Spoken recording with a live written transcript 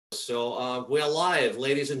So we're live,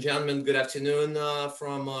 ladies and gentlemen. Good afternoon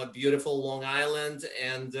from beautiful Long Island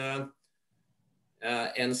and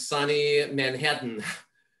sunny Manhattan.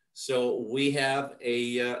 So we have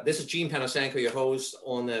this is Panasenko, your host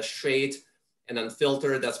on Choate and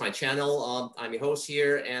Unfiltered. That's my channel. I'm your host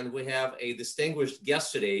here, and we have a distinguished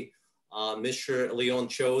guest today, Mr. Leon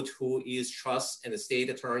Choate, who is trust and estate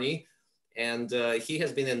attorney, and he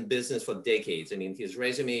has been in business for decades. I mean, his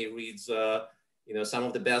resume reads, some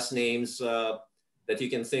of the best names that you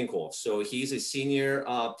can think of. So he's a senior,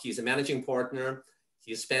 he's a managing partner.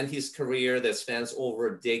 He spent his career that spans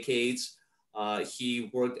over decades. He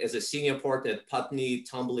worked as a senior partner at Putney,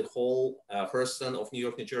 Tumbly Hall, Hurston of New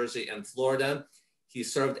York, New Jersey, and Florida. He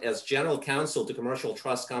served as general counsel to Commercial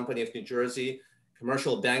Trust Company of New Jersey,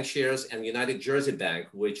 Commercial Bank Shares, and United Jersey Bank,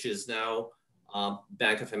 which is now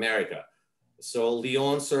Bank of America. So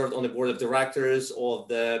Leon served on the board of directors of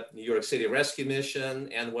the New York City Rescue Mission,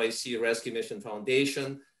 NYC Rescue Mission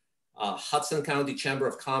Foundation, Hudson County Chamber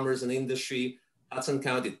of Commerce and Industry, Hudson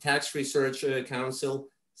County Tax Research Council,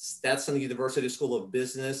 Stetson University School of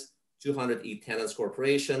Business, 200 E Tenants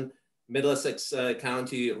Corporation, Middlesex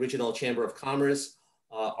County Regional Chamber of Commerce,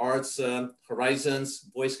 Arts Horizons,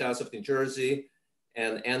 Boy Scouts of New Jersey,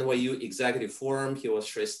 and NYU Executive Forum. He was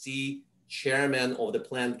trustee, chairman of the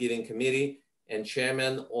Planned Giving Committee, and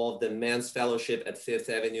chairman of the Men's Fellowship at Fifth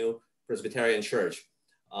Avenue Presbyterian Church.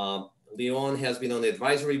 Leon has been on the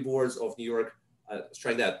advisory boards of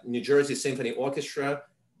New Jersey Symphony Orchestra,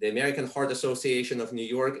 the American Heart Association of New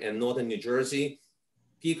York and Northern New Jersey,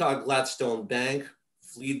 Peacock Gladstone Bank,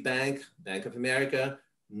 Fleet Bank, Bank of America,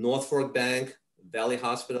 North Fork Bank, Valley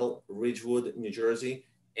Hospital, Ridgewood, New Jersey,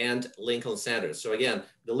 and Lincoln Center. So again,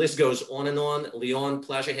 the list goes on and on. Leon,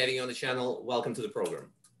 pleasure having you on the channel. Welcome to the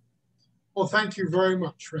program. Well, thank you very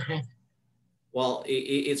much for having me. Well,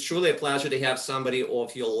 it's truly a pleasure to have somebody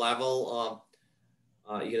of your level,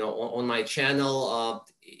 on my channel.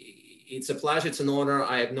 It's a pleasure. It's an honor.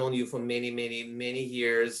 I have known you for many, many, many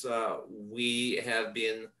years. We have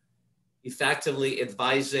been effectively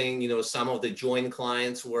advising, some of the joint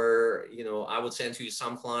clients where, I would send to you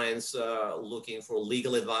some clients looking for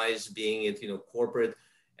legal advice, being it, corporate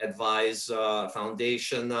advice,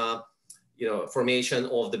 foundation, formation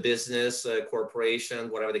of the business, corporation,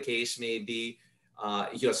 whatever the case may be.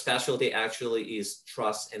 Your specialty actually is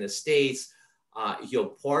trust and estates. Your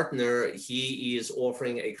partner, he is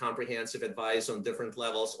offering a comprehensive advice on different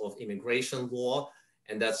levels of immigration law.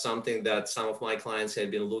 And that's something that some of my clients have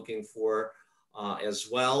been looking for as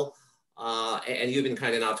well. And you've been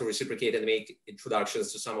kind enough to reciprocate and make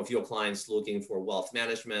introductions to some of your clients looking for wealth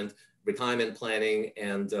management, retirement planning,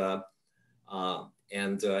 and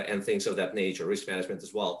things of that nature, risk management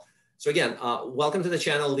as well. So again, welcome to the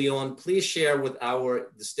channel, Leon. Please share with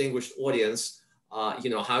our distinguished audience,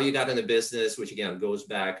 how you got into business, which again goes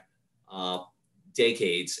back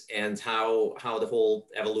decades, and how the whole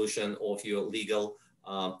evolution of your legal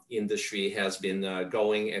industry has been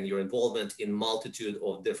going, and your involvement in multitude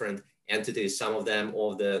of different entities, some of them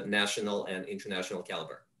of the national and international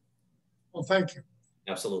caliber. Well, thank you.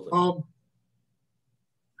 Absolutely.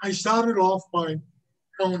 I started off by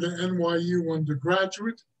going to NYU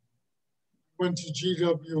undergraduate, went to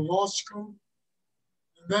GW Law School,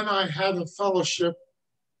 and then I had a fellowship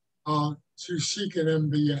to seek an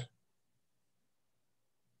MBA.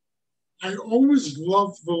 I always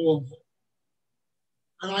loved the law,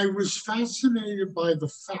 and I was fascinated by the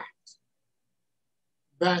fact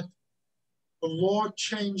that the law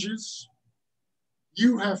changes,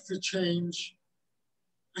 you have to change,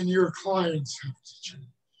 and your clients have to change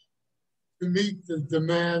to meet the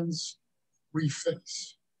demands we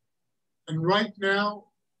face. And right now,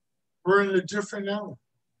 we're in a different era.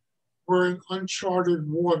 We're in uncharted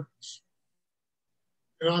waters.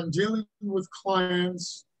 And I'm dealing with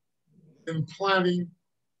clients in planning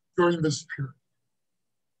during this period.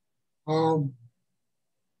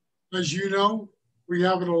 As you know, we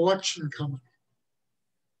have an election coming.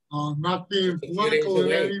 Not being political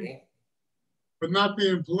in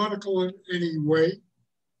any way.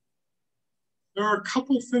 There are a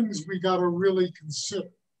couple things we got to really consider.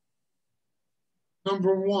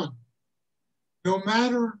 Number one, no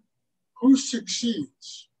matter who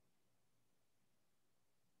succeeds,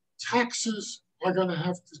 taxes are going to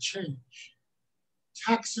have to change.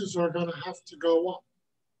 Taxes are going to have to go up.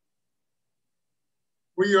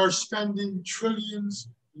 We are spending trillions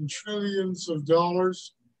and trillions of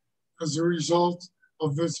dollars as a result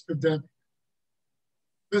of this pandemic.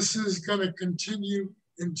 This is going to continue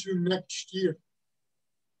into next year.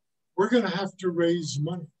 We're going to have to raise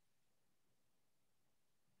money.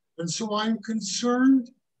 And so I'm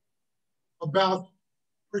concerned about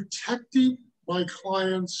protecting my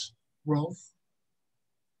client's wealth,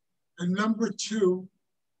 and number two,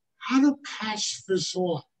 how to pass this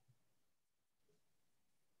on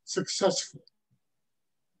successfully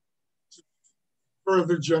to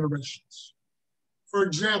further generations. For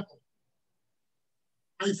example,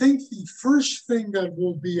 I think the first thing that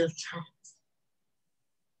will be attacked,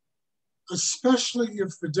 especially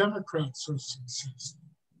if the Democrats are successful,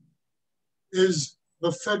 is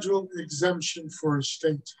the federal exemption for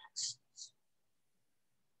estate taxes.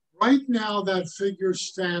 Right now, that figure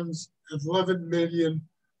stands at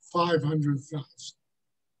 11,500,000.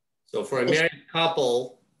 So for a married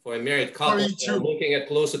couple, we're looking at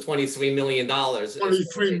close to $23 million.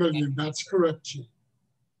 23 million, that's correct, Gene.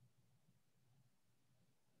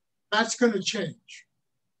 That's going to change.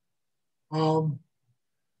 I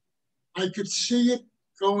could see it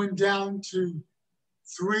going down to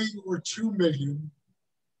 3 or 2 million,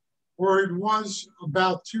 where it was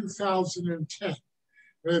about 2010.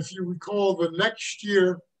 And if you recall, the next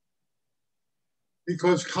year,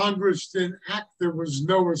 because Congress didn't act, there was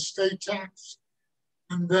no estate tax.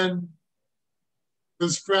 And then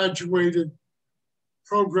this graduated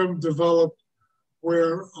program developed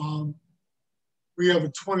where we have a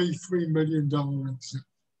 $23 million exemption.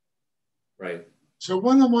 Right. So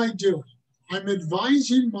what am I doing? I'm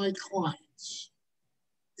advising my clients,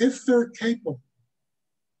 if they're capable,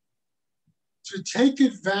 to take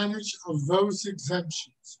advantage of those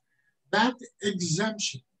exemptions. That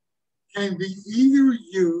exemption can be either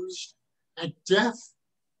used at death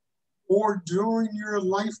or during your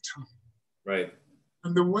lifetime. Right.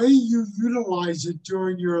 And the way you utilize it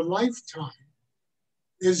during your lifetime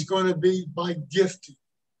is going to be by gifting.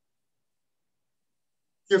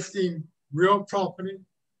 Gifting real property,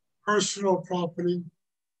 personal property,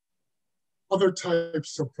 other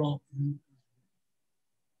types of property,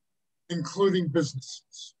 including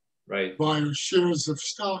businesses. Right. Via shares of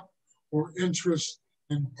stock or interest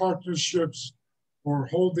in partnerships or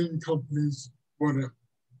holding companies, whatever.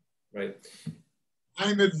 Right.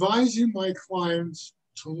 I'm advising my clients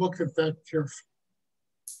to look at that carefully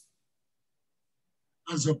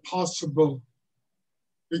as a possibility,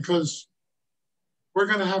 because we're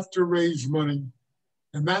going to have to raise money,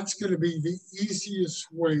 and that's going to be the easiest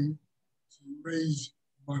way to raise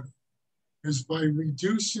money, is by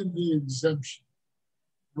reducing the exemption.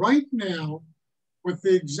 Right now, with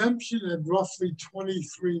the exemption at roughly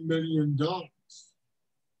 $23 million,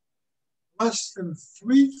 less than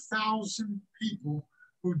 3,000 people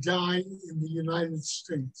who die in the United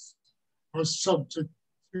States are subject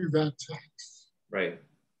to that tax. Right.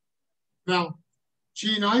 Now,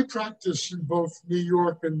 Gene, I practice in both New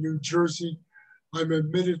York and New Jersey. I'm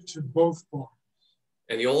admitted to both bars.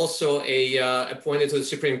 And you're also appointed to the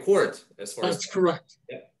Supreme Court, as far as that's correct.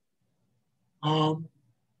 Yeah.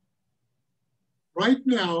 Right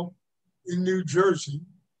now, in New Jersey,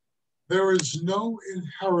 there is no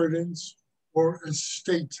inheritance or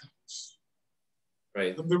estate tax.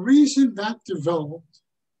 Right. And the reason that developed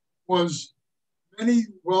was many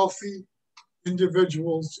wealthy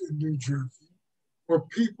individuals in New Jersey or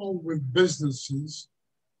people with businesses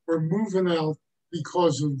were moving out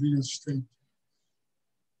because of the estate tax.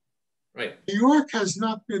 Right. New York has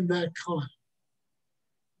not been that kind.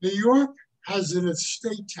 New York has an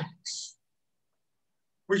estate tax,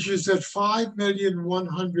 which is at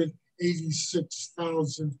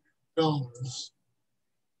 $5,186,000,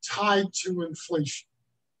 tied to inflation.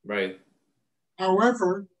 Right.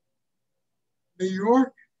 However, New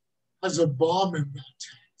York has a bomb in that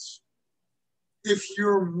tax. If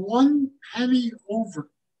you're 1 penny over,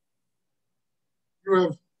 you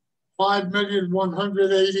have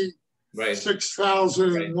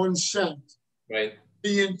 $5,186,001. Right.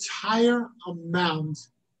 The entire amount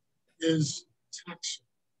is taxable.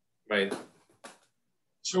 Right.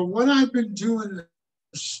 So what I've been doing,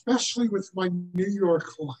 especially with my New York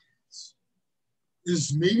clients,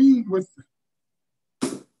 is meeting with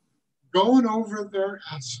them, going over their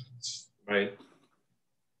assets, right,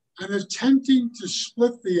 and attempting to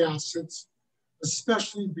split the assets,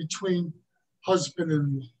 especially between husband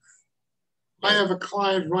and wife. I have a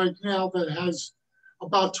client right now that has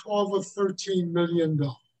about 12 or 13 million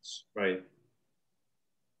dollars. Right.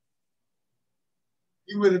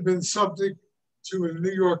 He would have been subject to a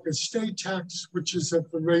New York estate tax, which is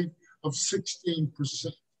at the rate of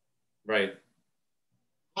 16%. Right.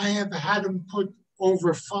 I have had him put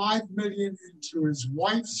over $5 million into his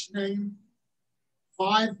wife's name,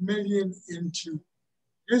 $5 million into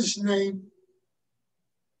his name,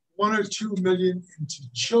 $1 or $2 million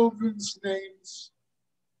into children's names.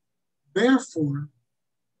 Therefore,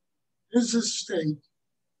 his estate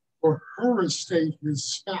or her estate, his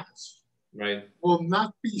spouse, Right. will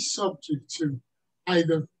not be subject to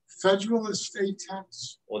either federal estate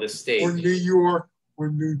tax Or the state. or New York or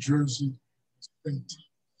New Jersey estate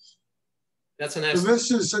tax. That's an So excellent.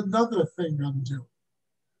 this is another thing I'm doing.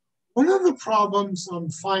 One of the problems I'm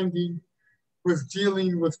finding with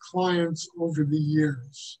dealing with clients over the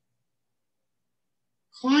years,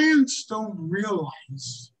 clients don't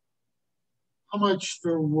realize how much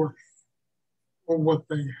they're worth or what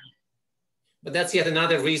they have. But that's yet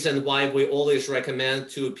another reason why we always recommend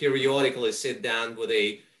to periodically sit down with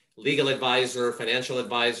a legal advisor, financial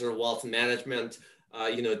advisor, wealth management,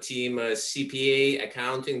 team, CPA,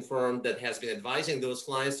 accounting firm that has been advising those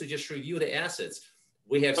clients to just review the assets.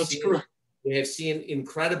 That's correct. We have seen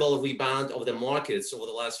incredible rebound of the markets over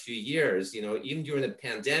the last few years. Even during the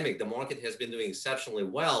pandemic, the market has been doing exceptionally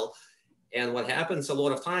well. And what happens a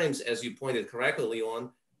lot of times, as you pointed correctly,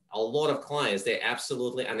 Leon, a lot of clients, they're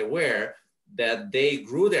absolutely unaware that they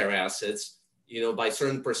grew their assets, by a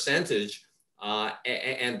certain percentage,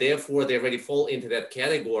 and therefore they already fall into that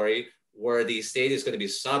category where the state is going to be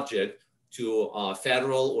subject to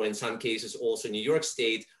federal, or in some cases also New York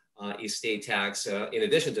State estate tax, in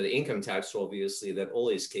addition to the income tax, obviously, that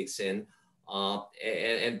always kicks in.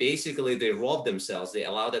 And basically they rob themselves. They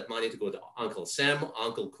allow that money to go to Uncle Sam,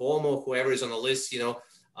 Uncle Cuomo, whoever is on the list,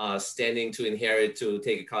 standing to inherit, to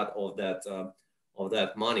take a cut of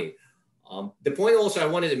that money. The point also I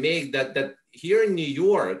wanted to make that here in New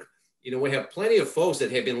York, we have plenty of folks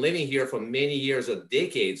that have been living here for many years or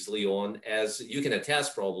decades, Leon, as you can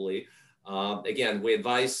attest probably. Again, we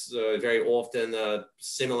advise very often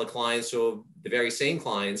similar clients, so the very same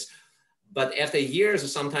clients. But after years or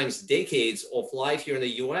sometimes decades of life here in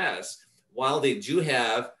the US, while they do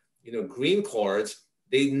have, green cards,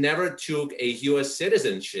 they never took a US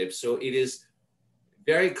citizenship. So it is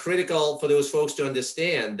very critical for those folks to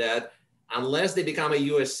understand that unless they become a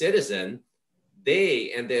US citizen,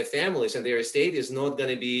 they and their families and their estate is not going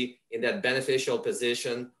to be in that beneficial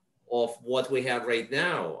position of what we have right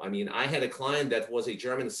now. I mean, I had a client that was a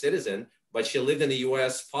German citizen, but she lived in the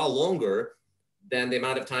US far longer than the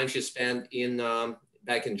amount of time she spent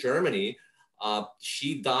back in Germany.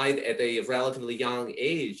 She died at a relatively young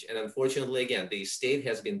age. And unfortunately, again, the estate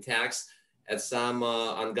has been taxed at some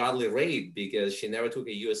ungodly rate because she never took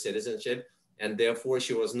a US citizenship. And therefore,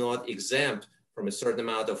 she was not exempt from a certain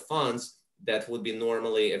amount of funds that would be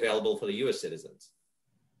normally available for the US citizens.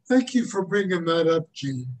 Thank you for bringing that up,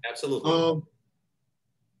 Gene. Absolutely.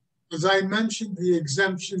 As I mentioned, the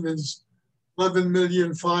exemption is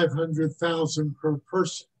 $11,500,000 per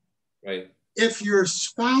person. Right. If your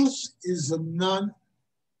spouse is a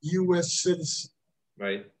non-US citizen,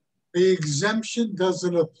 right, the exemption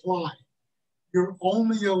doesn't apply. You're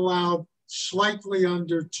only allowed slightly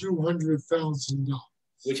under $200,000.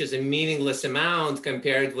 Which is a meaningless amount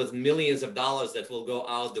compared with millions of dollars that will go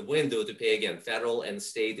out the window to pay, again, federal and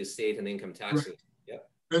state, estate, and income taxes. Right. Yep.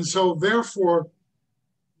 And so therefore,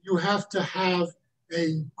 you have to have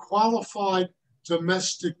a qualified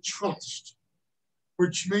domestic trust,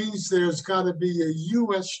 which means there's got to be a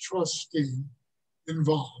US trustee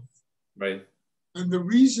involved. Right. And the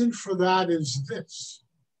reason for that is this.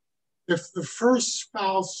 If the first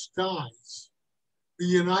spouse dies, the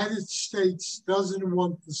United States doesn't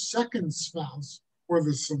want the second spouse or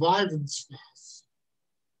the surviving spouse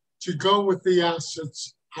to go with the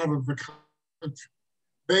assets out of the country.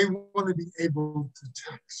 They want to be able to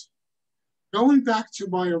tax. Going back to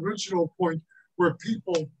my original point where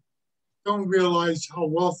people don't realize how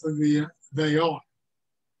wealthy they are,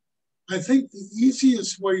 I think the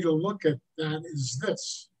easiest way to look at that is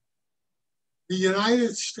this. The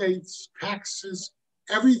United States taxes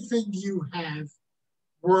everything you have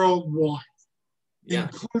worldwide, yeah,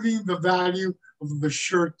 including the value of the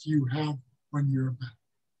shirt you have on your back.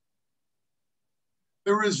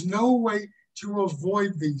 There is no way to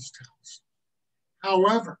avoid these taxes.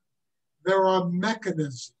 However, there are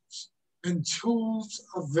mechanisms and tools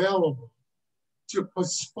available to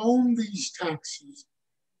postpone these taxes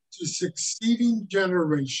to succeeding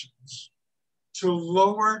generations, to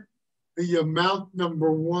lower the amount,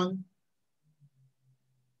 number one,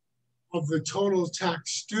 of the total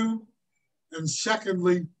tax due, and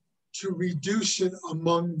secondly, to reduce it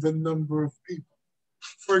among the number of people.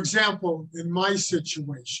 For example, in my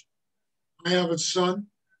situation, I have a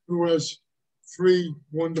son who has 3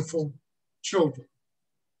 wonderful children.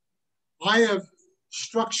 I have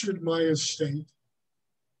structured my estate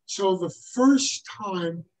so the first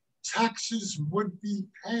time taxes would be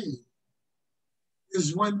paid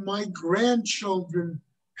is when my grandchildren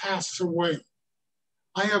pass away.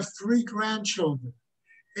 I have 3 grandchildren,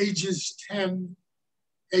 ages 10,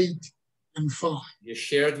 8, and 5. You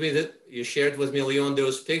shared with me, Leon,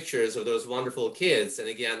 those pictures of those wonderful kids. And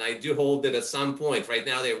again, I do hope that at some point, right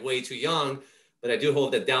now they're way too young, but I do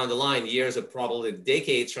hope that down the line, years or probably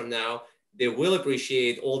decades from now, they will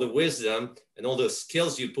appreciate all the wisdom and all the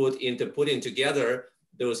skills you put into putting together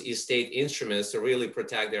those estate instruments to really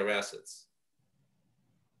protect their assets.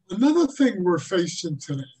 Another thing we're facing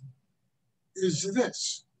today is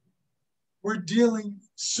this. We're dealing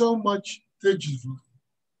so much digitally.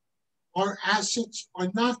 Our assets are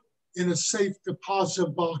not in a safe deposit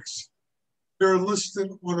box. They're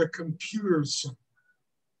listed on a computer somewhere.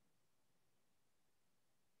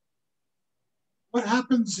 What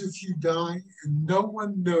happens if you die and no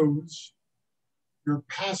one knows your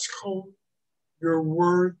passcode, your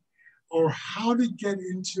word, or how to get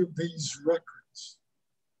into these records?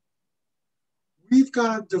 We've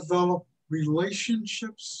got to develop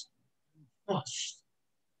relationships and trust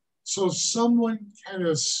so someone can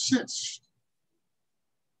assist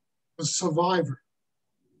a survivor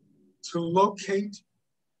to locate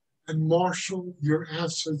and marshal your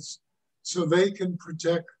assets so they can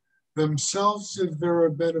protect themselves if they're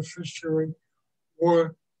a beneficiary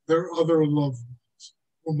or their other loved ones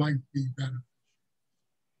who might be beneficiaries.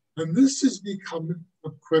 And this is becoming a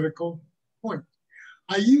critical point.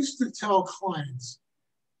 I used to tell clients,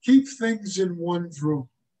 keep things in one drawer: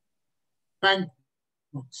 bank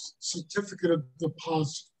books, certificate of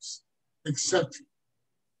deposits, etc.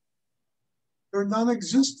 They're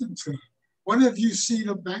non-existent today. When have you seen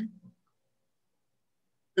a bank book?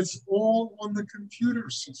 It's all on the computer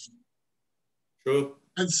system. True.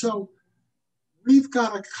 And so we've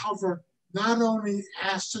got to cover not only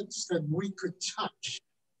assets that we could touch,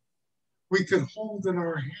 we could hold in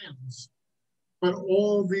our hands, but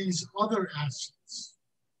all these other assets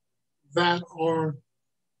that are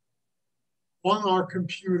on our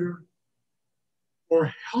computer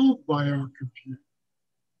or held by our computer.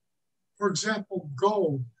 For example,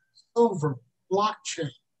 gold, silver, blockchain.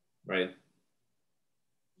 Right.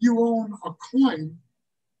 You own a coin,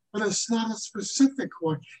 but it's not a specific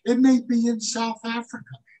coin. It may be in South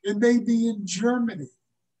Africa. It may be in Germany.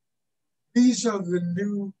 These are the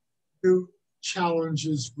new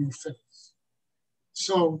challenges we face.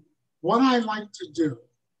 So what I like to do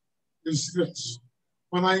is this.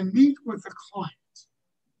 When I meet with a client,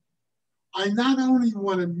 I not only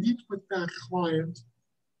want to meet with that client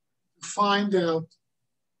to find out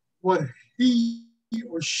what he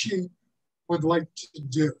or she would like to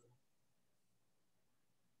do,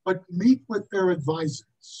 but meet with their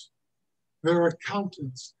advisors, their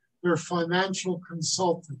accountants, their financial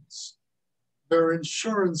consultants, their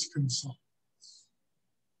insurance consultants,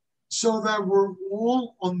 so that we're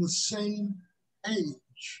all on the same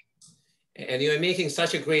page. And you're making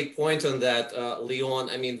such a great point on that, Leon.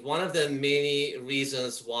 I mean, one of the many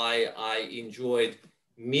reasons why I enjoyed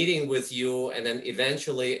meeting with you, and then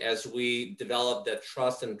eventually as we develop that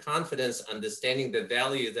trust and confidence, understanding the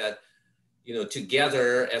value that, you know,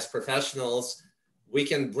 together as professionals, we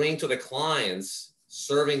can bring to the clients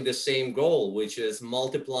serving the same goal, which is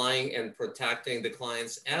multiplying and protecting the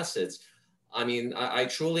client's assets. I mean, I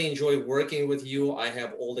truly enjoy working with you. I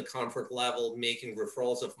have all the comfort level making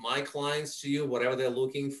referrals of my clients to you, whatever they're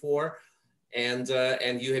looking for. And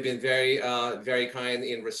you have been very, very kind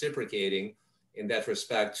in reciprocating in that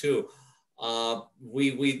respect too.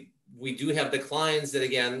 We do have the clients that,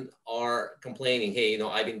 again, are complaining, hey, you know,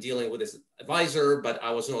 I've been dealing with this advisor, but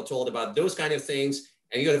I was not told about those kind of things.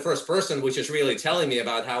 And you're the first person which is really telling me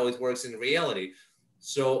about how it works in reality.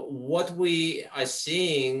 So what we are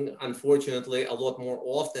seeing, unfortunately, a lot more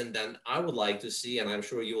often than I would like to see, and I'm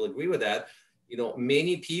sure you will agree with that, you know,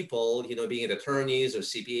 many people, you know, being it attorneys or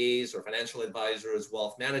CPAs or financial advisors,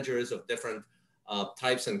 wealth managers of different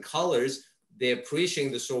types and colors, they're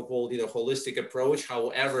preaching the so-called, you know, holistic approach.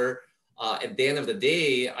 However, at the end of the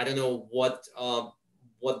day, I don't know what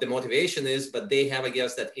the motivation is, but they have, I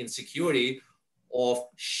guess, that insecurity of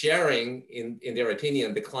sharing, in their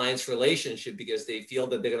opinion, the client's relationship because they feel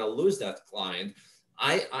that they're going to lose that client.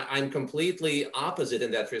 I'm completely opposite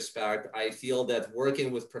in that respect. I feel that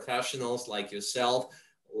working with professionals like yourself,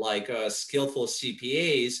 like skillful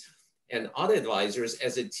CPAs and other advisors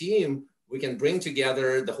as a team, we can bring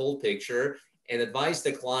together the whole picture and advise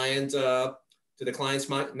the client to the client's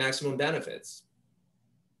maximum benefits.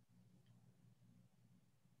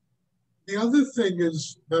 The other thing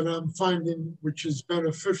is that I'm finding, which is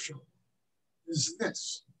beneficial, is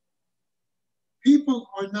this. People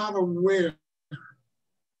are not aware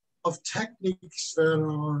of techniques that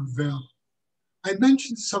are available. I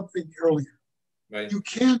mentioned something earlier. Right. You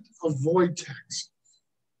can't avoid taxes.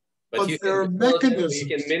 But there are mechanisms.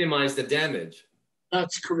 You can minimize the damage.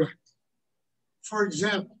 That's correct. For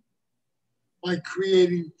example, by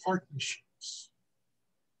creating partnerships,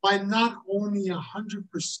 by not owning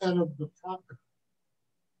 100% of the property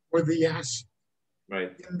or the asset.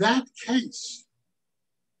 Right. In that case,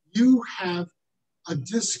 you have a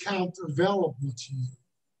discount available to you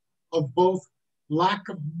of both lack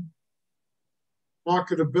of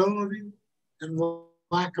marketability and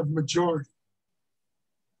lack of majority.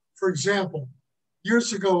 For example,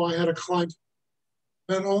 years ago, I had a client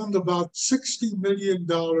that owned about $60 million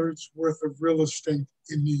worth of real estate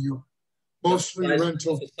in New York, mostly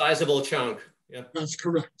rental. That's a sizable chunk. Yeah. That's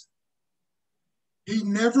correct. He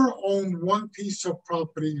never owned one piece of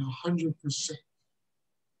property 100%.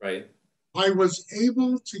 Right. I was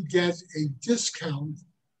able to get a discount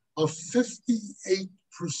of 58%.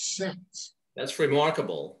 That's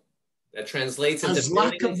remarkable. That translates into As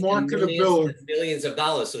lack of marketability, millions of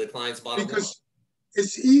dollars to the client's bottom line. Because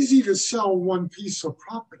it's easy to sell one piece of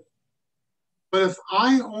property. But if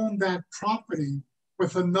I own that property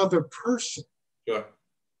with another person, sure,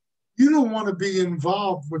 you don't want to be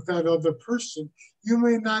involved with that other person. You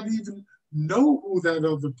may not even know who that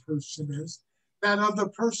other person is. That other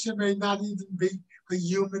person may not even be a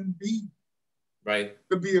human being. Right. It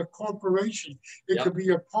could be a corporation. It could be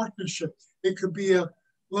a partnership. It could be a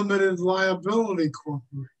limited liability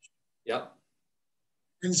corporation. Yep.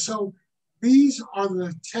 And so these are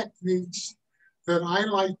the techniques that I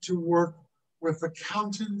like to work with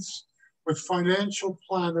accountants, with financial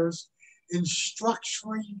planners in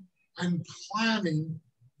structuring and planning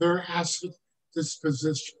their asset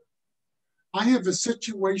disposition. I have a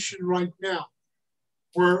situation right now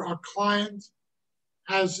where a client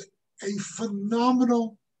has a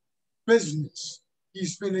phenomenal business.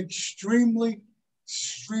 He's been extremely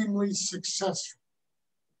successful.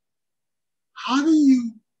 How do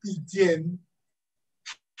you begin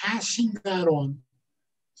passing that on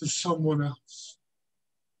to someone else?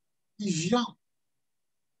 He's young.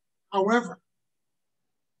 However,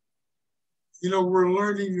 we're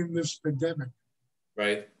learning in this pandemic.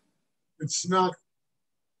 Right. It's not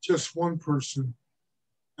just one person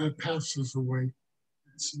that passes away.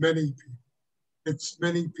 It's many people. It's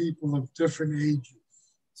many people of different ages.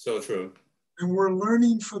 So true. And we're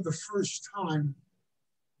learning for the first time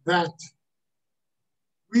that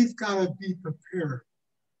we've got to be prepared.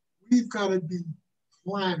 We've got to be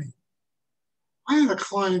planning. I had a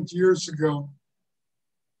client years ago.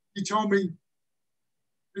 He told me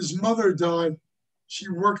his mother died. She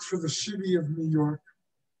worked for the city of New York.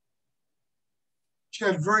 She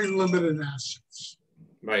had very limited assets.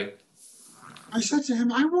 Right. I said to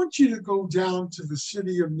him, I want you to go down to the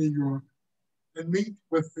city of New York and meet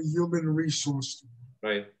with the human resource.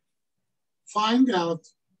 Right. Find out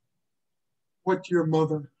what your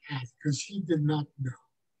mother had, because he did not know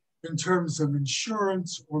in terms of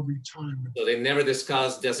insurance or retirement. So they never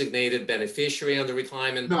discussed designated beneficiary on the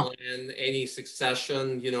retirement plan, any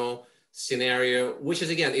succession, scenario, which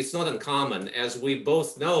is, again, it's not uncommon. As we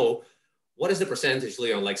both know, what is the percentage,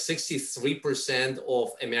 Leon? Like 63%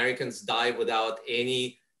 of Americans die without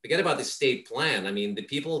any, forget about the estate plan. I mean, the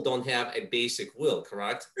people don't have a basic will,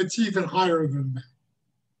 correct? It's even higher than that,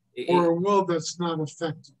 or a will that's not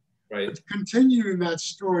effective. Right. But continuing that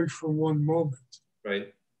story for one moment.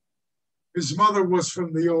 Right. His mother was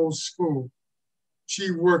from the old school.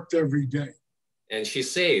 She worked every day. And she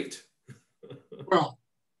saved. Well,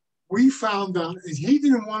 we found out, and he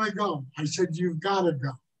didn't want to go. I said, you've got to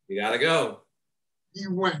go. You got to go. He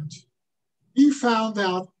went. He found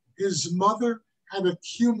out his mother had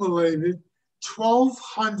accumulated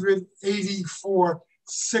 1,284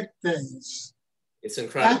 sick days. It's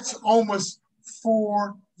incredible. That's almost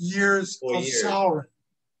 4 years of salary.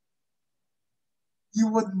 You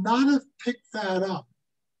would not have picked that up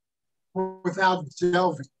without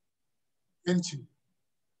delving into it.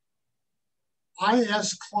 I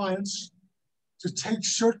ask clients to take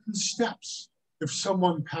certain steps if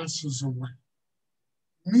someone passes away.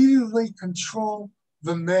 Immediately control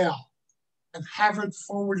the mail and have it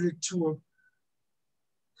forwarded to a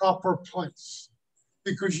proper place,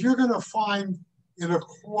 because you're going to find in a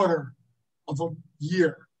quarter of a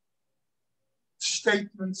year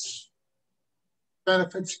statements,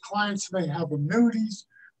 benefits. Clients may have annuities.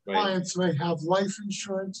 Right. Clients may have life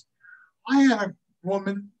insurance. I had a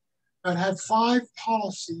woman that had 5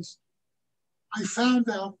 policies. I found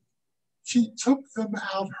out she took them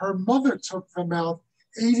out. Her mother took them out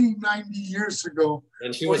 80, 90 years ago.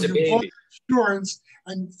 And she was a baby. Insurance,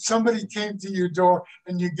 and somebody came to your door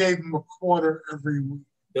and you gave them a quarter every week.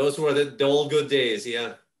 Those were the old good days,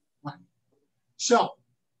 yeah. Right. So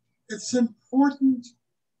it's important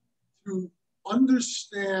to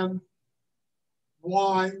understand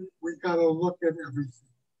why we got to look at everything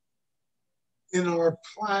in our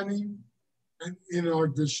planning and in our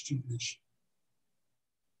distribution.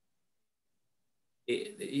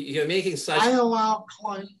 You're making such... I allow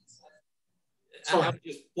clients... I'm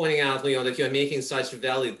just pointing out, Leon, that you're making such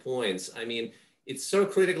valid points. I mean, it's so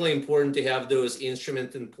critically important to have those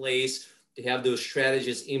instruments in place, to have those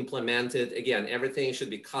strategies implemented. Again, everything should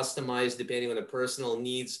be customized depending on the personal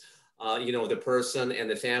needs, the person and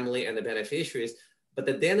the family and the beneficiaries. But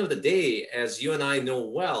at the end of the day, as you and I know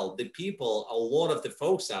well, the people, a lot of the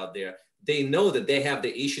folks out there, they know that they have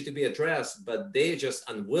the issue to be addressed, but they're just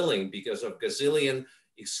unwilling because of gazillion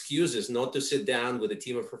excuses not to sit down with a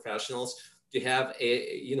team of professionals to have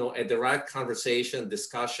a direct conversation,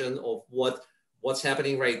 discussion of what's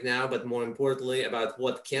happening right now, but more importantly about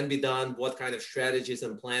what can be done, what kind of strategies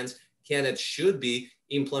and plans should be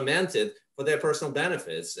implemented for their personal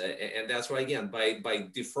benefits. And that's why, again, by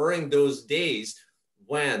deferring those days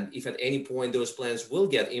when, if at any point those plans will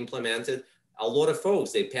get implemented, a lot of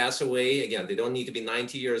folks, they pass away. Again, they don't need to be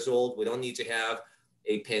 90 years old. We don't need to have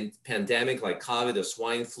a pandemic like COVID or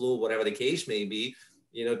swine flu, whatever the case may be.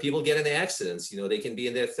 People get into accidents. They can be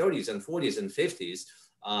in their 30s and 40s and 50s,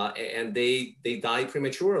 and they die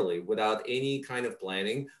prematurely without any kind of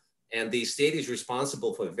planning. And the state is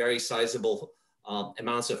responsible for very sizable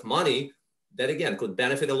amounts of money that, again, could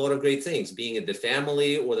benefit a lot of great things, being it the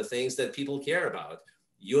family or the things that people care about.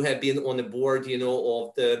 You have been on the board,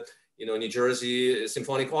 of the New Jersey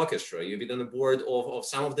Symphonic Orchestra. You've been on the board of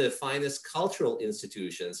some of the finest cultural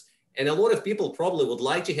institutions. And a lot of people probably would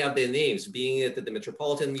like to have their names, being it at the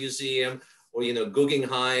Metropolitan Museum or,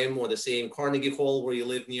 Guggenheim or the same Carnegie Hall where you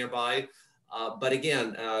live nearby. But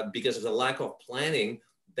again, because of the lack of planning,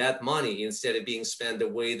 that money, instead of being spent the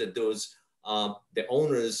way that the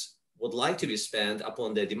owners would like to be spent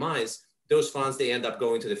upon their demise, those funds, they end up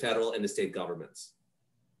going to the federal and the state governments.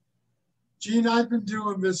 Gene, I've been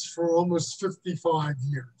doing this for almost 55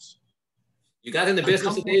 years. You got in the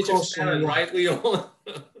business at the age of 7, right, Leon?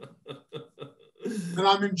 And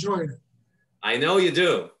I'm enjoying it. I know you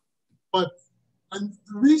do. But the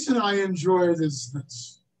reason I enjoy it is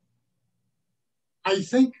this. I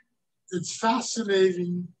think it's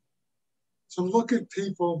fascinating to look at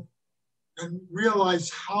people and realize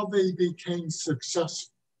how they became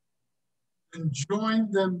successful and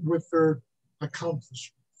join them with their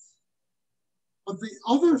accomplishments. But the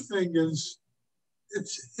other thing is,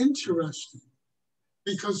 it's interesting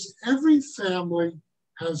because every family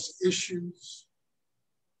has issues,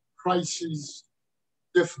 crises,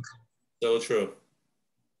 difficulties. So true.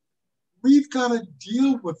 We've got to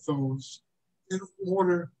deal with those in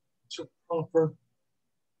order to proper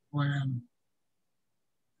plan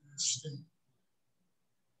the state.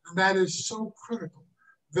 And that is so critical.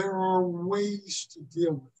 There are ways to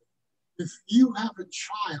deal with it. If you have a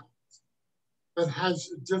child that has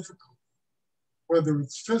a difficulty, whether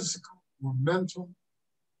it's physical or mental,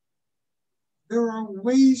 there are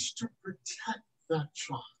ways to protect that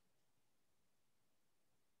child.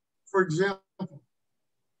 For example,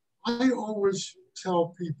 I always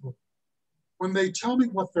tell people, when they tell me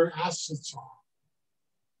what their assets are,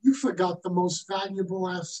 you forgot the most valuable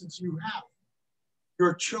assets you have,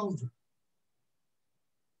 your children.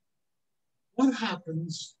 What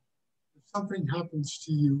happens if something happens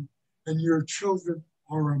to you and your children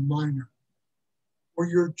are a minor, or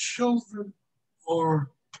your children are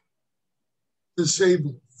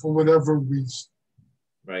disabled for whatever reason?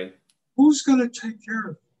 Right. Who's going to take care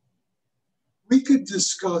of it? We could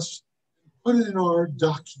discuss and put in our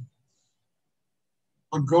documents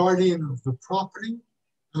a guardian of the property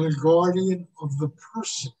and a guardian of the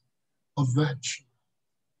person of that child.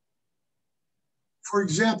 For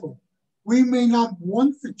example, we may not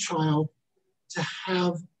want the child to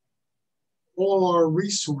have all our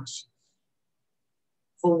resources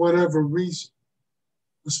for whatever reason,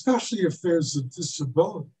 especially if there's a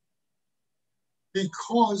disability,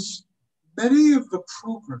 because many of the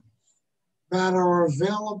programs that are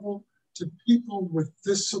available to people with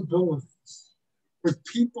disabilities, with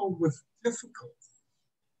people with difficulties,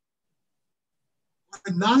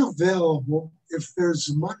 are not available if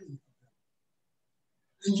there's money.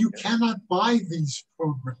 And you cannot buy these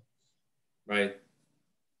programs right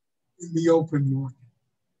in the open market.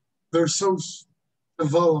 They're so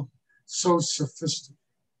developed, so sophisticated.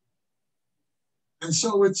 And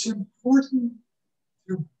so it's important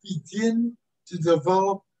to begin to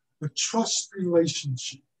develop a trust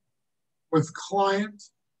relationship with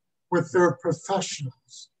clients, with their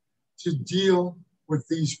professionals to deal with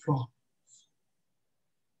these problems.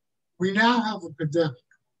 We now have a pandemic.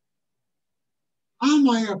 How am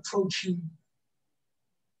I approaching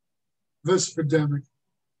this pandemic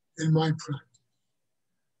in my practice.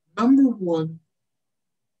 Number one,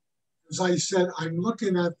 as I said, I'm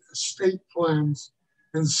looking at estate plans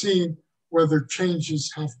and seeing whether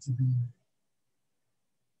changes have to be made.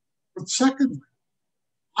 But secondly,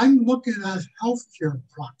 I'm looking at healthcare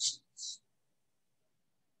proxies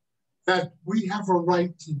that we have a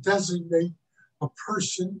right to designate a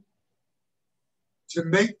person to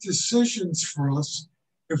make decisions for us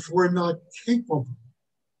if we're not capable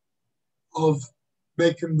of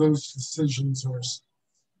making those decisions ourselves.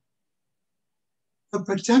 The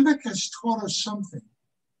pandemic has taught us something.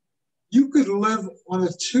 You could live on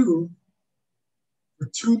a tube for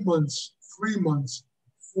 2 months, 3 months,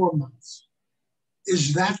 4 months.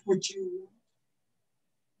 Is that what you want?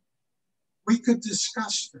 We could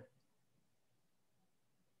discuss that.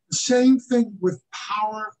 The same thing with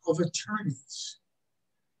power of attorneys.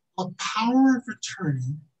 A power of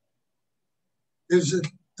attorney is a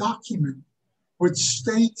document which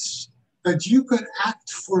states that you could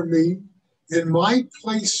act for me in my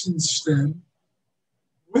place instead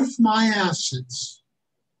with my assets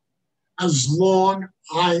as long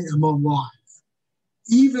I am alive,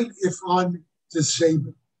 even if I'm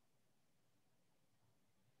disabled.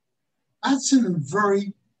 That's a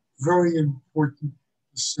very, very important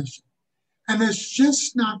decision. And it's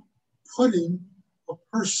just not putting a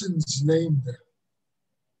person's name there.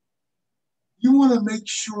 You want to make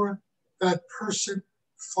sure that person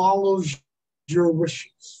follows your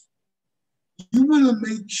wishes. You want to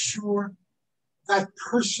make sure that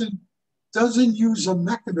person doesn't use a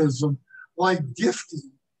mechanism like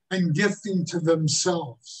gifting and gifting to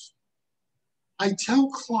themselves. I tell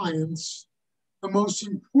clients the most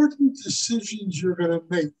important decisions you're going to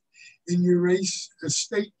make in your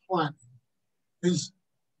estate planning is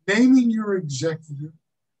naming your executive,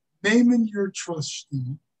 naming your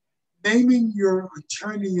trustee, naming your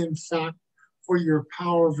attorney in fact for your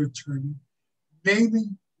power of attorney,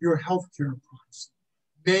 naming your healthcare proxy,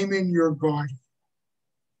 naming your guardian.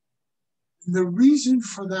 And the reason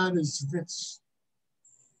for that is this.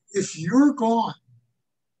 If you're gone,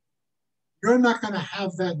 you're not going to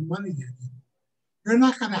have that money anymore. You're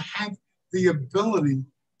not going to have the ability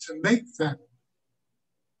to make that.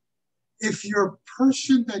 If your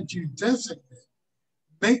person that you designate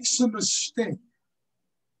makes a mistake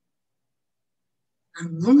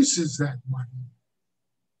and loses that money,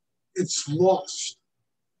 it's lost.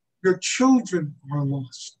 Your children are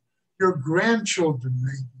lost. Your grandchildren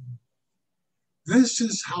may be. This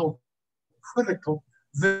is how critical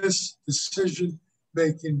this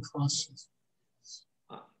decision-making process is.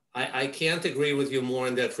 I can't agree with you more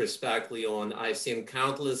in that respect, Leon. I've seen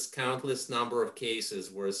countless number of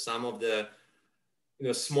cases where some of the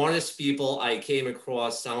smartest people I came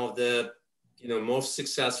across, some of the most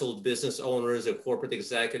successful business owners or corporate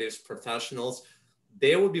executives, professionals,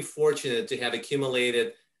 they would be fortunate to have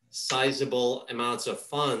accumulated sizable amounts of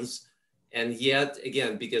funds. And yet,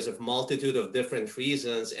 again, because of multitude of different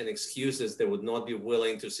reasons and excuses, they would not be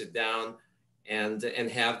willing to sit down and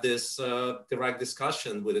have this direct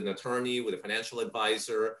discussion with an attorney, with a financial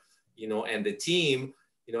advisor, and the team,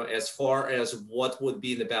 as far as what would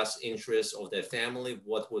be in the best interest of their family,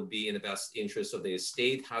 what would be in the best interest of the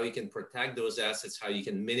estate, how you can protect those assets, how you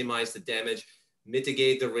can minimize the damage,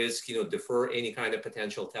 mitigate the risk, defer any kind of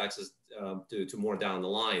potential taxes to more down the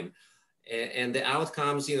line. And the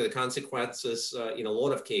outcomes, the consequences, in a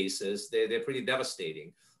lot of cases, they're pretty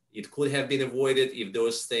devastating. It could have been avoided if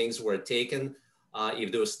those things were taken,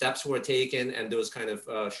 if those steps were taken, and those kind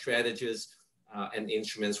of strategies and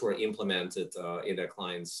instruments were implemented in the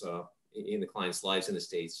clients' lives in the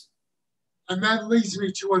States. And that leads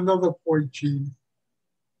me to another point, Gene.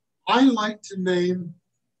 I like to name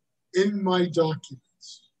in my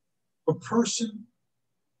documents a person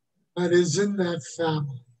that is in that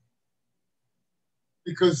family,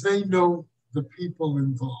 because they know the people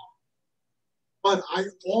involved. But I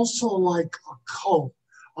also like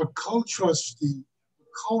a co-trustee, a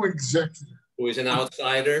co-executive. Who is an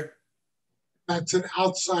outsider? That's an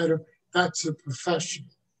outsider, that's a professional.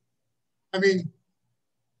 I mean,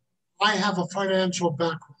 I have a financial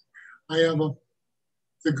background. I have a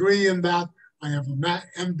degree in that. I have an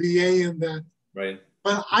MBA in that. Right.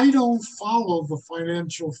 But I don't follow the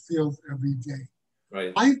financial field every day.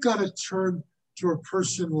 Right. I've got to turn to a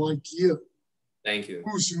person like you. Thank you.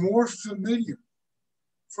 Who's more familiar.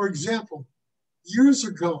 For example, years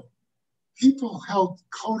ago, people held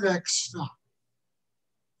Kodak stock,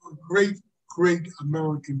 a great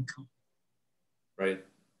American company. Right.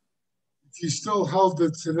 If you still held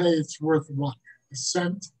it today, it's worth what? A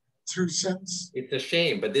cent? 2 cents. It's a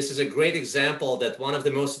shame, but this is a great example that one of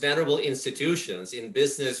the most venerable institutions in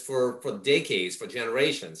business for decades, for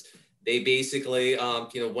generations, they basically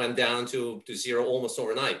went down to zero almost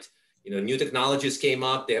overnight. New technologies came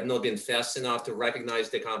up. They have not been fast enough to recognize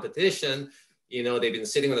the competition. They've been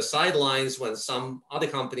sitting on the sidelines when some other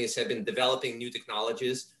companies have been developing new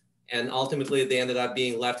technologies, and ultimately they ended up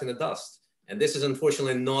being left in the dust. And this is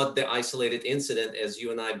unfortunately not the isolated incident as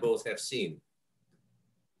you and I both have seen.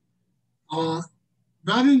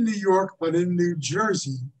 Not in New York, but in New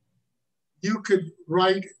Jersey, you could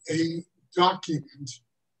write a document,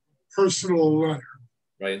 personal letter,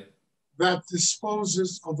 right, that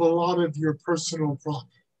disposes of a lot of your personal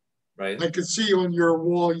property. Right. I can see on your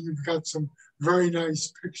wall you've got some very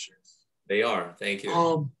nice pictures. They are. Thank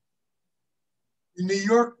you. In New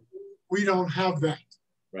York, we don't have that.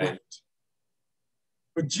 Right.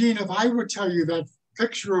 But Gene, if I would tell you that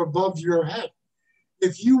picture above your head,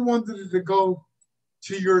 if you wanted it to go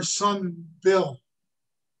to your son, Bill,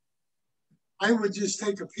 I would just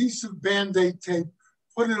take a piece of Band-Aid tape,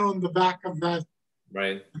 put it on the back of that,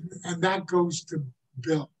 right, and that goes to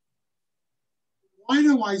Bill. Why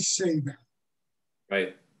do I say that?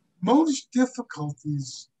 Right. Most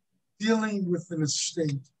difficulties dealing with an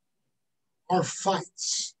estate are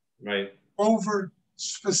fights, right, over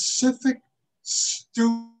specific,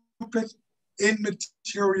 stupid,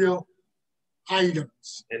 immaterial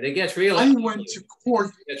items. And they get really I went to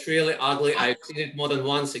court. It's really ugly. I've seen it more than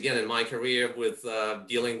once again in my career with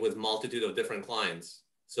dealing with multitude of different clients.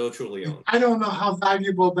 So truly owned. I don't know how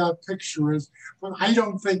valuable that picture is, but I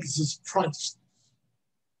don't think it's as priceless.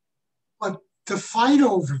 But to fight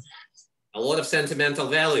over that. A lot of sentimental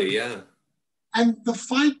value, yeah. And the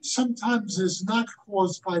fight sometimes is not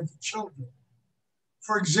caused by the children.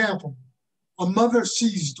 For example, a mother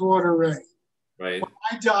sees daughter A. Right. When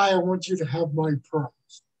I die, I want you to have my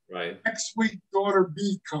pearls. Right. Next week, daughter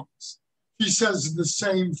B comes. She says the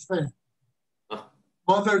same thing. Huh.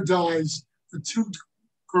 Mother dies, the two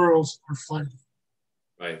girls are fighting.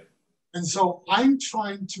 Right. And so I'm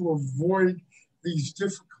trying to avoid these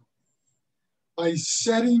difficulties by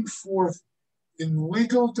setting forth in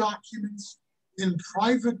legal documents, in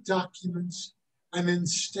private documents, and in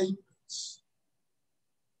statements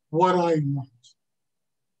what I want,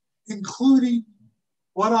 including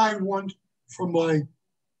what I want for my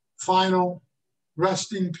final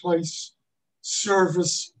resting place,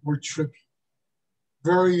 service, or tribute.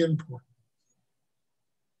 Very important.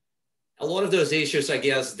 A lot of those issues, I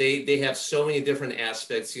guess, they have so many different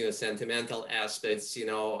aspects, sentimental aspects,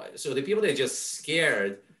 so the people that are just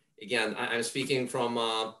scared, again, I'm speaking from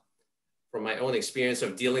my own experience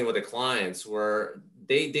of dealing with the clients where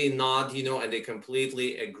they nod, and they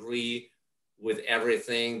completely agree with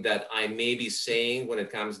everything that I may be saying when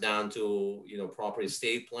it comes down to, proper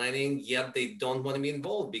estate planning, yet they don't want to be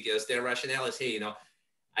involved because their rationale is, hey,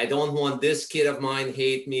 I don't want this kid of mine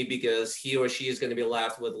hate me because he or she is going to be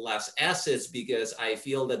left with less assets because I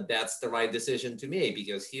feel that that's the right decision to make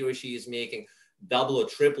because he or she is making double or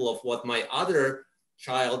triple of what my other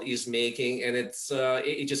child is making. And it's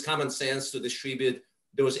just common sense to distribute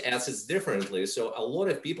those assets differently. So a lot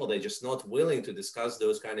of people, they're just not willing to discuss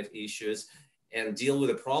those kind of issues and deal with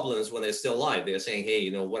the problems when they're still alive. They're saying, hey,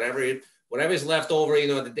 whatever is left over,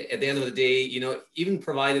 at the end of the day, even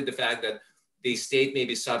provided the fact that the state may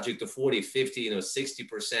be subject to 40, 50,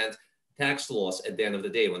 60% tax loss at the end of the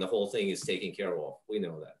day when the whole thing is taken care of. We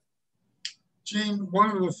know that. Gene,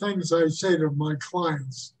 one of the things I say to my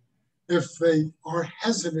clients, if they are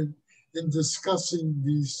hesitant in discussing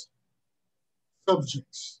these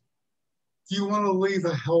subjects, do you want to leave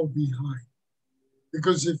a hell behind?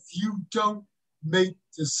 Because if you don't make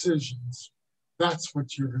decisions, that's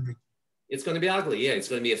what you're going to do. It's going to be ugly, yeah. It's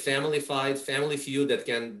going to be a family fight, family feud that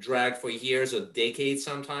can drag for years or decades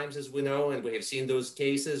sometimes, as we know, and we have seen those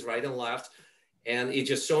cases right and left. And it's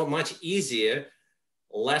just so much easier,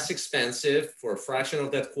 less expensive, for a fraction of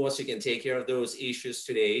that cost. You can take care of those issues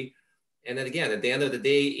today. And then again, at the end of the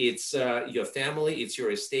day, it's your family, it's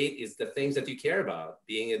your estate, it's the things that you care about,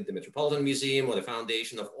 being at the Metropolitan Museum or the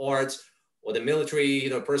Foundation of Arts, or the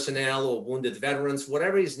military, personnel or wounded veterans,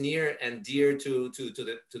 whatever is near and dear to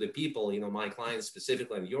the people, my clients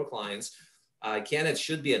specifically and your clients, it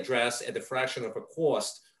should be addressed at a fraction of a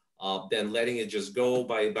cost than letting it just go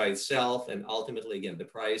by itself. And ultimately, again, the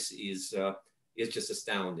price is just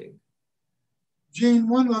astounding. Gene,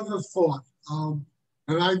 one other thought, and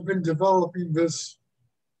I've been developing this.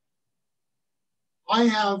 I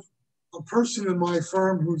have a person in my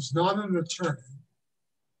firm who's not an attorney,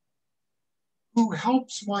 who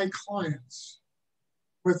helps my clients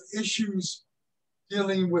with issues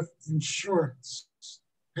dealing with insurance.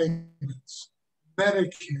 payments,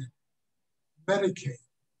 Medicare, Medicaid.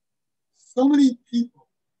 So many people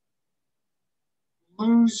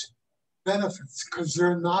lose benefits because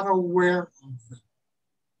they're not aware of them.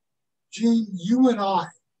 Gene, you and I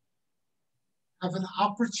have an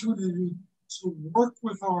opportunity to work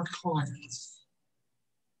with our clients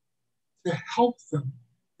to help them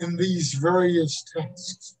in these various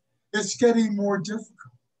tasks. It's getting more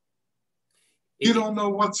difficult. You don't know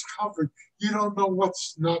what's covered. You don't know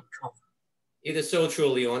what's not covered. It is so true,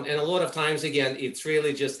 Leon. And a lot of times, again, it's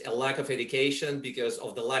really just a lack of education because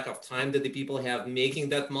of the lack of time that the people have making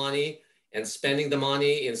that money and spending the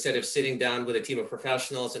money instead of sitting down with a team of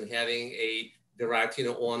professionals and having a direct,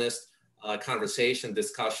 honest conversation,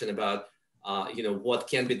 discussion about, what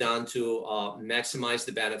can be done to maximize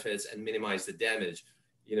the benefits and minimize the damage.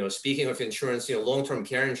 Speaking of insurance, long-term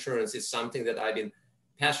care insurance is something that I've been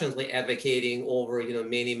passionately advocating over,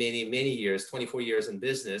 many, many, many years, 24 years in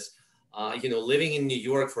business. Living in New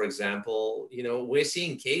York, for example, we're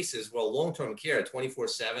seeing cases where long-term care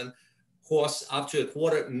 24/7 costs up to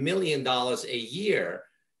 $250,000 a year.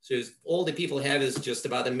 So all the people have is just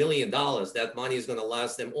about $1 million. That money is going to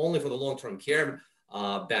last them only for the long-term care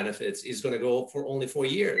benefits is going to go for only 4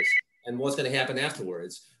 years. And what's going to happen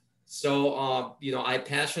afterwards? So, I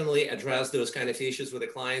passionately address those kind of issues with the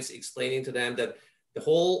clients, explaining to them that the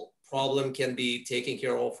whole problem can be taken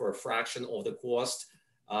care of for a fraction of the cost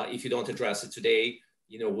if you don't address it today,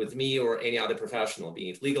 with me or any other professional,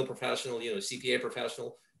 being it legal professional, CPA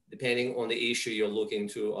professional, depending on the issue you're looking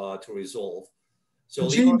to resolve. So,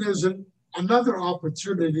 Gene, there's another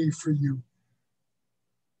opportunity for you.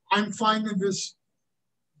 I'm finding this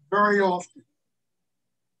very often.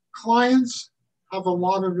 Clients have a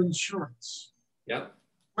lot of insurance. Yeah.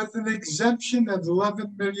 With an exemption of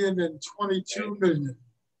 11 million and 22 million.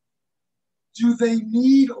 Do they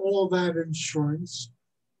need all that insurance,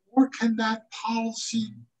 or can that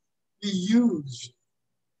policy be used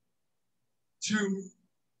to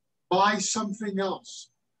buy something else,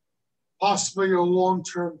 possibly a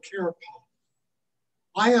long-term care policy?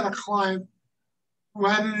 I had a client who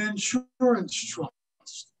had an insurance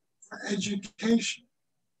trust for education.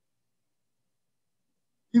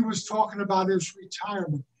 He was talking about his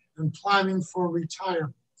retirement and planning for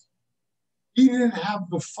retirement. He didn't have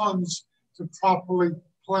the funds to properly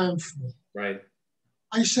plan for it. Right.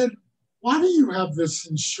 I said, why do you have this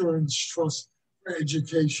insurance trust for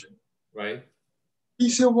education? Right. He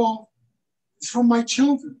said, well, it's for my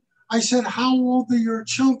children. I said, how old are your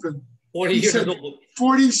children? 40 he years said, old.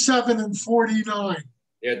 47 and 49.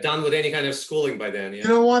 They're done with any kind of schooling by then. Yeah. You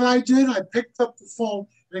know what I did? I picked up the phone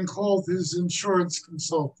and called his insurance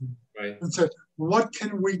consultant. Right. And said, what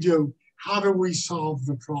can we do? How do we solve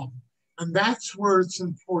the problem? And that's where it's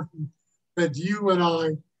important that you and I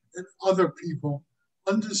and other people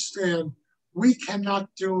understand we cannot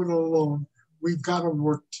do it alone. We've got to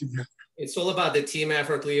work together. It's all about the team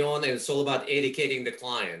effort, Leon, and it's all about educating the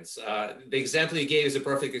clients. The example you gave is a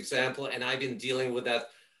perfect example, and I've been dealing with that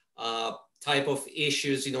type of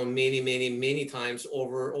issues, many, many, many times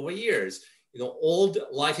over years. Old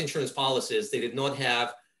life insurance policies, they did not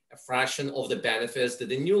have a fraction of the benefits that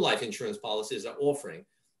the new life insurance policies are offering.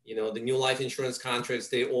 The new life insurance contracts,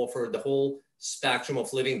 they offer the whole spectrum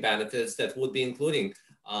of living benefits that would be including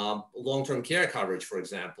long-term care coverage, for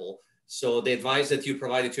example. So the advice that you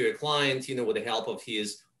provided to your client, with the help of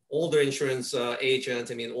his older insurance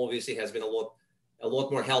agent, obviously has been a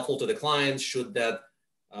lot more helpful to the client should that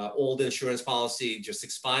old insurance policy just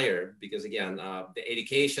expire, because again, the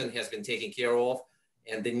education has been taken care of,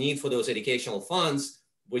 and the need for those educational funds,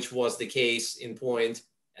 which was the case in point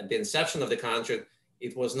at the inception of the contract,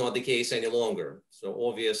 it was not the case any longer. So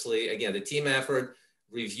obviously, again, the team effort,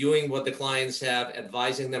 reviewing what the clients have,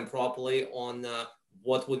 advising them properly on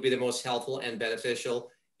what would be the most helpful and beneficial,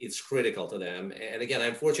 it's critical to them. And again,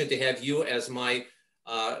 I'm fortunate to have you as my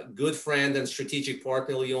good friend and strategic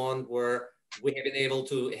partner, Leon, where we have been able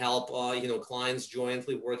to help clients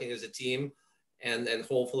jointly working as a team, and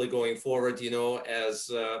hopefully going forward,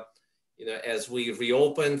 as we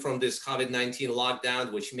reopen from this COVID-19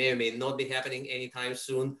 lockdown, which may or may not be happening anytime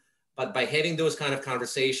soon, but by having those kind of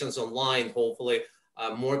conversations online, hopefully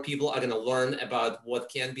more people are going to learn about what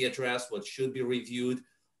can be addressed, what should be reviewed,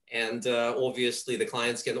 and obviously the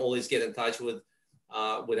clients can always get in touch with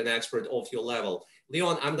an expert of your level.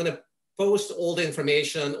 Leon, I'm going to post all the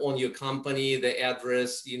information on your company, the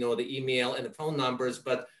address, the email and the phone numbers.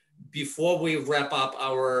 But before we wrap up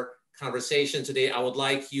our conversation today, I would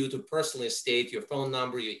like you to personally state your phone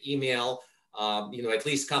number, your email, at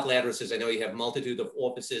least a couple addresses. I know you have a multitude of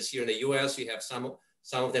offices here in the US. You have some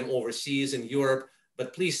of them overseas in Europe.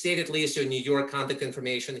 but please state at least your New York contact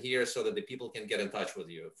information here so that the people can get in touch with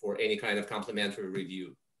you for any kind of complimentary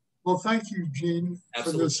review. Well, thank you, Gene,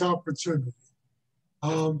 for this opportunity.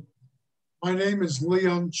 My name is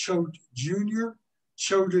Leon Choate Jr.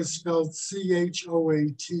 Choate is spelled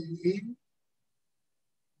C-H-O-A-T-E.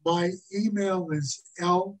 My email is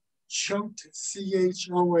lchoate,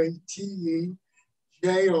 C-H-O-A-T-E,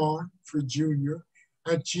 J-R for junior,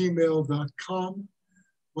 at gmail.com.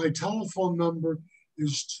 My telephone number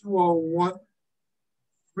is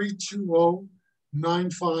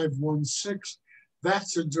 201-320-9516.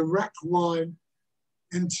 That's a direct line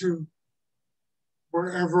into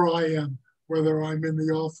wherever I am, whether I'm in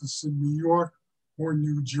the office in New York or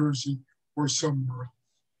New Jersey or somewhere else.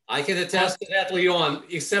 I can attest to that, Leon,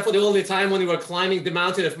 except for the only time when you were climbing the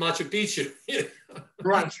mountain of Machu Picchu.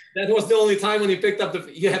 Right. That was the only time when you picked up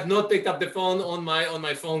you have not picked up the phone on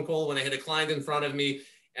my phone call when I had a client in front of me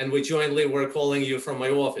and we jointly were calling you from my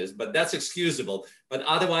office, but that's excusable. But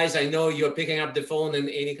otherwise, I know you're picking up the phone in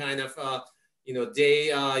any kind of,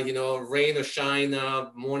 day, rain or shine,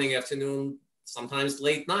 morning, afternoon, sometimes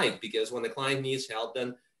late night, because when the client needs help,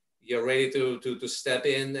 then you're ready to step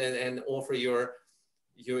in and offer your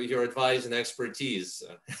advice and expertise.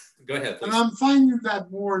 Go ahead, please. And I'm finding that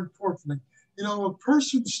more importantly, a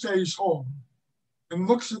person stays home and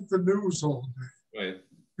looks at the news all day. Right.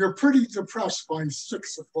 You're pretty depressed by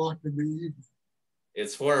 6 o'clock in the evening.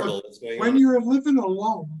 It's horrible. What's going on. When you're living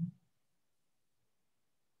alone,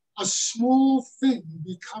 a small thing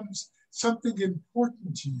becomes something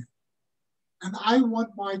important to you. And I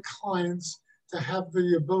want my clients to have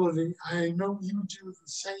the ability, I know you do the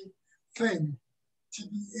same thing, to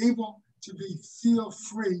be able to feel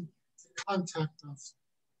free to contact us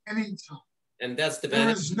anytime. And that's the benefit.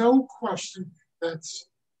 There is no question that's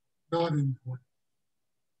not important.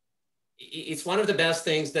 It's one of the best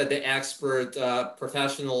things that the expert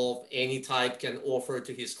professional of any type can offer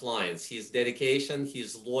to his clients. His dedication,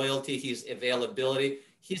 his loyalty, his availability,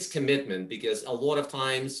 his commitment, because a lot of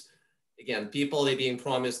times, again, people are being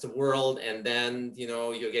promised the world and then,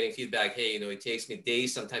 you're getting feedback, hey, it takes me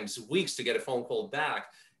days, sometimes weeks to get a phone call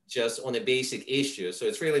back just on a basic issue. So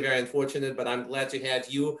it's really very unfortunate, but I'm glad to have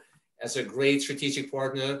you as a great strategic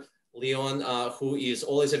partner, Leon, who is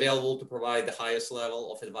always available to provide the highest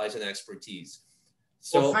level of advice and expertise.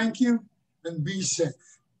 So well, thank you and be safe.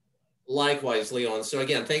 Likewise, Leon. So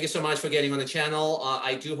again, thank you so much for getting on the channel.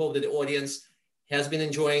 I do hope that the audience has been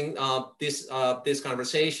enjoying this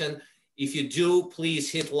conversation. If you do, please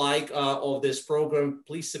hit like of this program.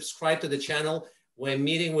 Please subscribe to the channel. We're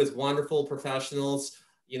meeting with wonderful professionals,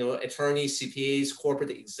 attorneys, CPAs,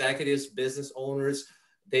 corporate executives, business owners.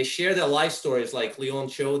 They share their life stories like Leon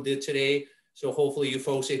Choate did today. So hopefully you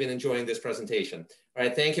folks have been enjoying this presentation. All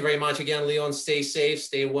right. Thank you very much again, Leon. Stay safe,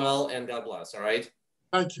 stay well, and God bless. All right.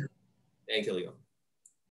 Thank you. Thank you, Leon.